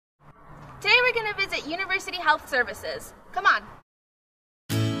are going to visit University Health Services. Come on.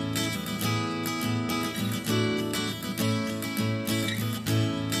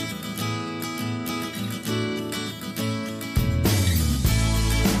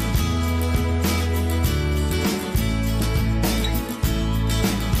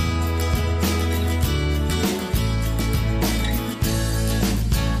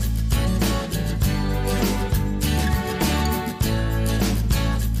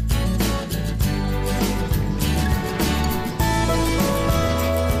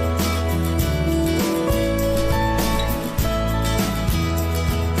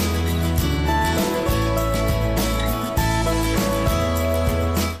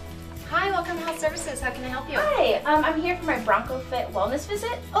 How can I help you? Hi, I'm here for my Bronco Fit wellness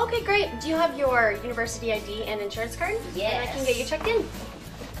visit. Okay, great. Do you have your university ID and insurance card? Yes. And I can get you checked in.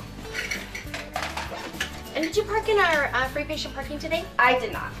 And did you park in our free patient parking today? I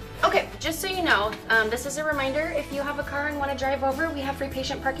did not. Okay, just so you know, this is a reminder. If you have a car and want to drive over, we have free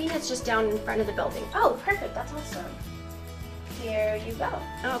patient parking. It's just down in front of the building. Oh, perfect. That's awesome. Here you go.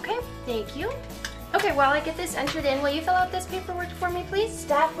 Okay, thank you. Okay, while I get this entered in, will you fill out this paperwork for me, please?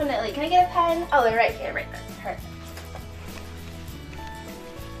 Definitely. Can I get a pen? Oh, they're right here, right there. Perfect.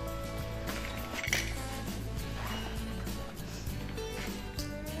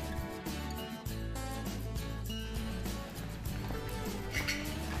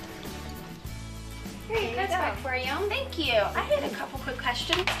 Here you go. Back for you. Thank you. I had a couple quick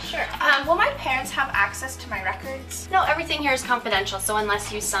questions. Sure. Will my parents have access to my records? No, everything here is confidential, so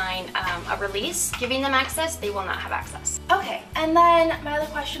unless you sign a release giving them access, they will not have access. Okay, and then my other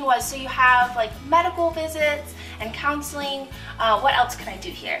question was, so you have like medical visits and counseling. What else can I do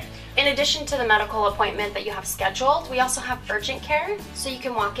here? In addition to the medical appointment that you have scheduled, we also have urgent care, so you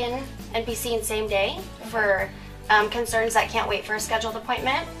can walk in and be seen same day for concerns that can't wait for a scheduled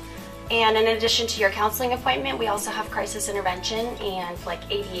appointment. And in addition to your counseling appointment, we also have crisis intervention and like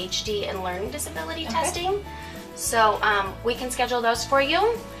ADHD and learning disability testing. So we can schedule those for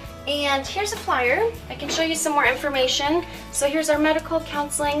you. And here's a flyer. I can show you some more information. So here's our medical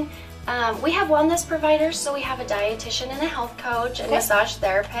counseling. We have wellness providers, so we have a dietitian and a health coach and massage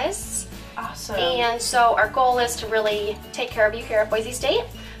therapists. Awesome. And so our goal is to really take care of you here at Boise State.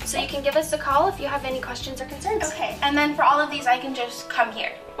 So you can give us a call if you have any questions or concerns. Okay, and then for all of these, I can just come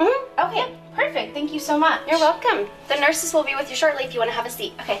here. Okay, perfect. Thank you so much. You're welcome. The nurses will be with you shortly if you want to have a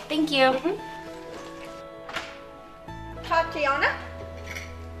seat. Okay, thank you. Tatiana?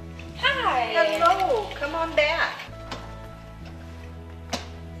 Hi. Hello, come on back.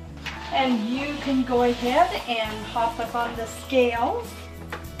 And you can go ahead and hop up on the scales.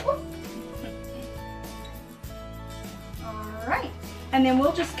 All right, and then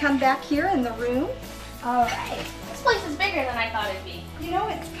we'll just come back here in the room. All right. This place is bigger than I thought it'd be. You know,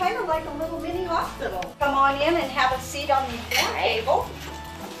 it's kind of like a little mini hospital. Come on in and have a seat on the exam table.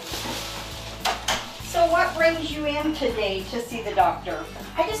 So what brings you in today to see the doctor?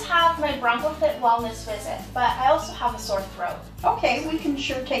 I just have my Bronco Fit wellness visit, but I also have a sore throat. Okay, we can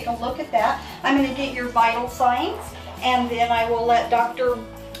sure take a look at that. I'm going to get your vital signs, and then I will let Dr.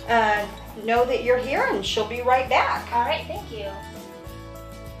 know that you're here, and she'll be right back. All right, thank you.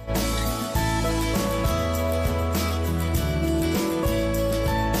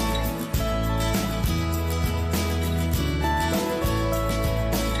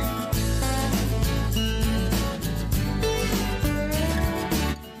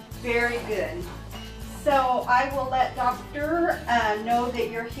 Very good. So I will let Doctor know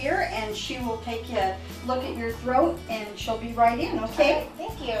that you're here, and she will take a look at your throat, and she'll be right in, okay? All right,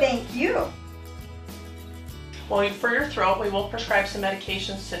 thank you. Thank you. Well, for your throat, we will prescribe some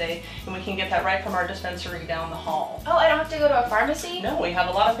medications today, and we can get that right from our dispensary down the hall. Oh, I don't have to go to a pharmacy? No, we have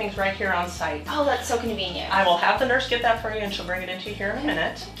a lot of things right here on site. Oh, that's so convenient. I will have the nurse get that for you, and she'll bring it into here in a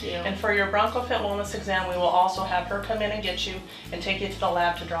minute. Thank you. And for your Bronco Fit Wellness exam, we will also have her come in and get you and take you to the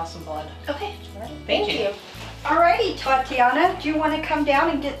lab to draw some blood. Okay. All right. Thank you. Alrighty, Tatiana, do you want to come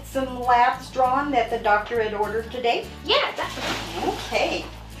down and get some labs drawn that the doctor had ordered today? Yeah, definitely. Okay,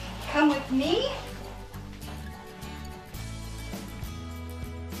 come with me.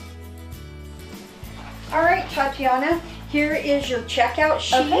 All right, Tatiana, here is your checkout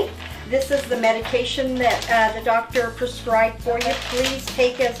sheet. Okay. This is the medication that the doctor prescribed for you. Please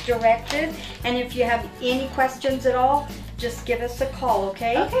take as directed. And if you have any questions at all, just give us a call,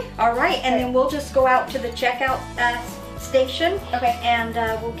 okay? Okay. All right, and then we'll just go out to the checkout station. Okay. And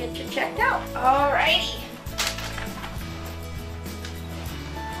we'll get you checked out. All righty.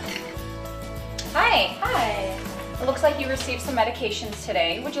 Hi. Hi. It looks like you received some medications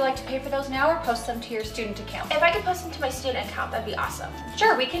today. Would you like to pay for those now or post them to your student account? If I could post them to my student account, that'd be awesome.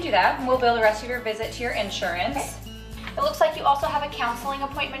 Sure, we can do that, and we'll bill the rest of your visit to your insurance. Okay. It looks like you also have a counseling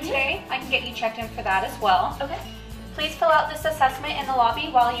appointment today. I can get you checked in for that as well. Okay. Please fill out this assessment in the lobby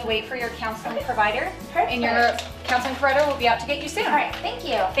while you wait for your counseling provider. Perfect. And your counseling provider will be out to get you soon. All right, thank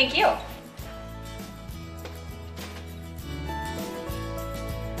you. Thank you.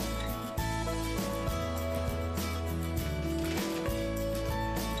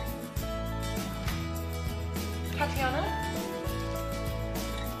 Tatiana?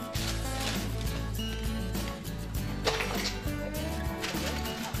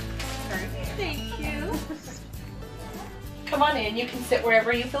 Thank you. Come on in, you can sit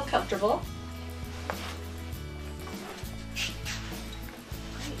wherever you feel comfortable.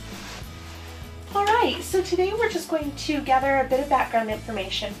 Alright, so today we're just going to gather a bit of background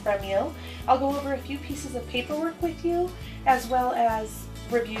information from you. I'll go over a few pieces of paperwork with you, as well as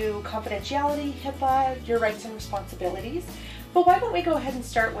review confidentiality, HIPAA, your rights and responsibilities. But why don't we go ahead and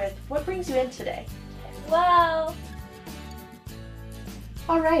start with what brings you in today? Well,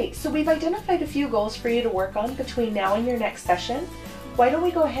 Alright, so we've identified a few goals for you to work on between now and your next session. Why don't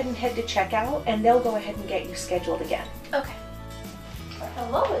we go ahead and head to checkout, and they'll go ahead and get you scheduled again. okay.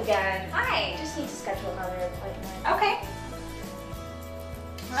 Hello again. Hi. Just need to schedule another appointment. Okay.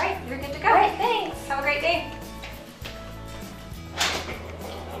 All right, you're good to go. All right, thanks. Have a great day.